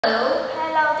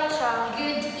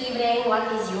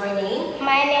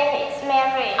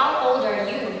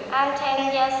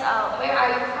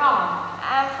are you from?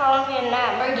 I'm from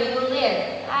Vietnam. Where do you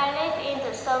live? I live in the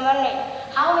Germany.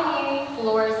 How many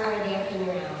floors are there in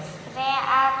your house? There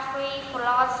are 3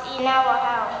 floors in our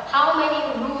house. How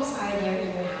many rooms are there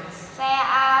in your house? There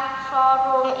are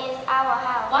 4 rooms in our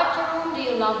house. What room do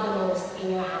you love the most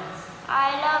in your house? I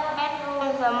love bedroom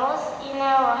the most in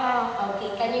our house.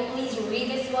 Okay, can you please read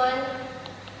this one?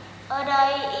 A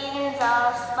day in the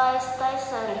space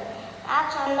station.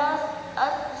 Astronauts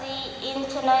at the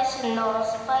International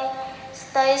Space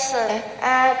Station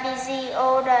are busy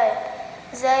all day.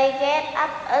 They get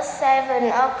up at 7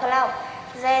 o'clock.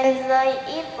 Then they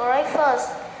eat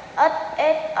breakfast. At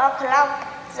 8 o'clock,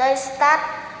 they start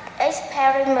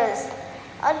experiments.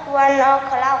 At 1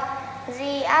 o'clock,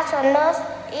 the astronauts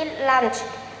eat lunch.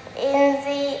 In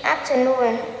the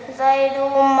afternoon, they do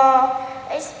more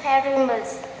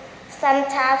experiments.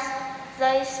 Sometimes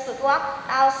they walk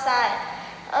outside.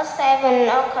 At 7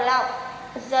 o'clock,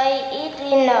 they eat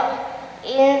dinner.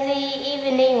 In the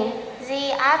evening,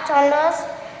 the astronauts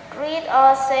read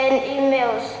or send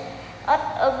emails. At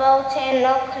about 10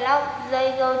 o'clock,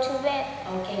 they go to bed.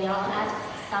 Okay, now I'll ask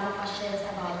some questions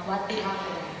about what we have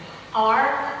here.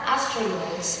 Are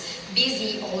astronauts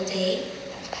busy all day?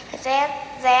 There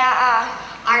are.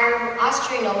 Are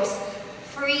astronauts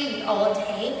free all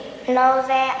day? No,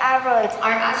 there aren't.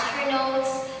 Are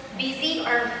astronauts busy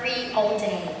or free all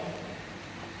day?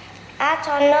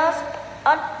 Astronauts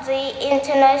at the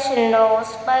International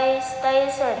Space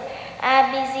Station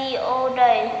are busy all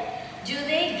day. Do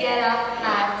they get up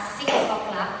at 6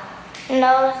 o'clock?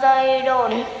 No, they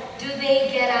don't. Do they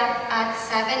get up at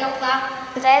 7 o'clock?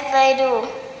 Yes, they do.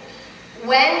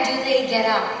 When do they get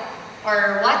up?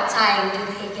 Or what time do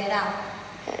they get up?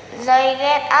 They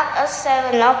get up at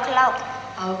 7 o'clock.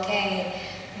 Okay.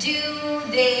 Do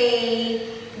they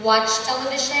watch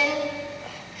television?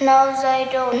 No, they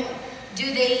don't. Do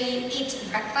they eat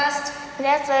breakfast?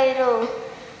 Yes, they do.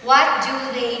 What do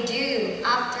they do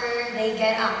after they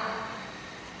get up?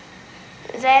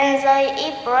 Then they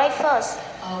eat breakfast.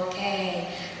 Okay.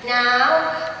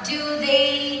 Now, do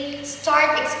they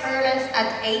start experiments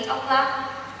at 8 o'clock?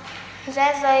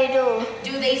 Yes, they do.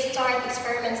 Do they start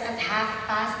experiments at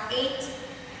 8:30?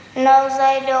 No,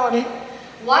 they don't.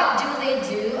 What do they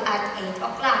do at 8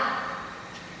 o'clock?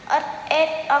 At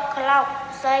 8 o'clock,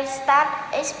 they start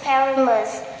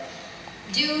experiments.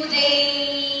 Do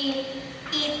they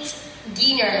eat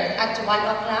dinner at 1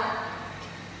 o'clock?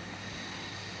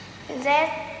 Yes.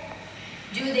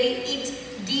 Do they eat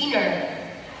dinner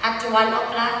at 1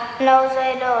 o'clock? No,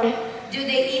 they don't. Do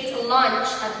they eat lunch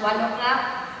at 1 o'clock?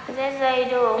 Yes, they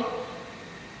do.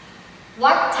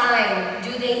 What time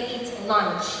do they eat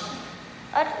lunch?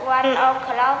 At 1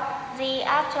 o'clock, the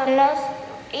astronauts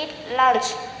eat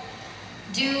lunch.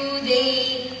 Do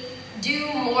they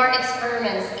do more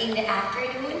experiments in the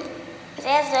afternoon?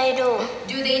 Yes, they do.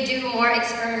 Do they do more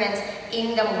experiments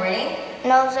in the morning?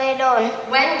 No, they don't.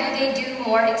 When do they do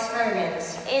more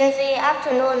experiments? In the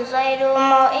afternoon, they do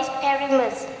more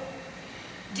experiments.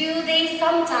 Do they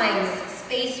sometimes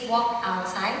spacewalk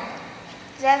outside?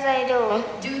 Yes, they do.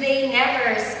 Do they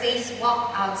never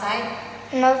spacewalk outside?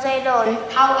 No, they don't.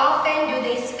 How often do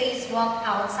they spacewalk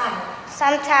outside?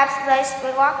 Sometimes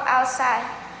they walk outside.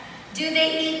 Do they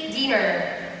eat dinner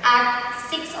at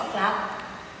 6 o'clock?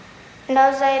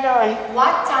 No, they don't.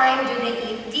 What time do they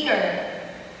eat dinner?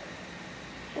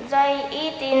 They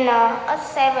eat dinner at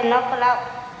 7 o'clock.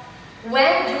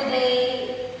 When do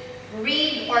they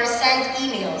read or send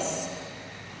emails?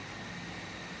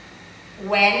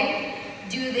 When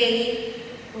do they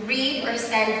read or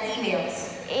send emails?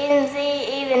 In the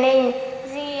evening,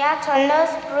 the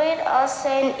astronauts read or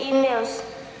send emails.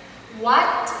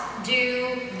 What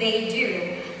do they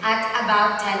do at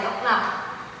about 10 o'clock?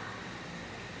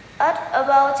 At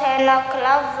about 10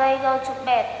 o'clock, they go to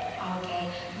bed.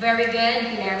 Okay, very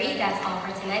good, Mary. That's all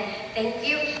for tonight. Thank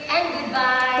you and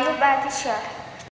goodbye. Goodbye, teacher.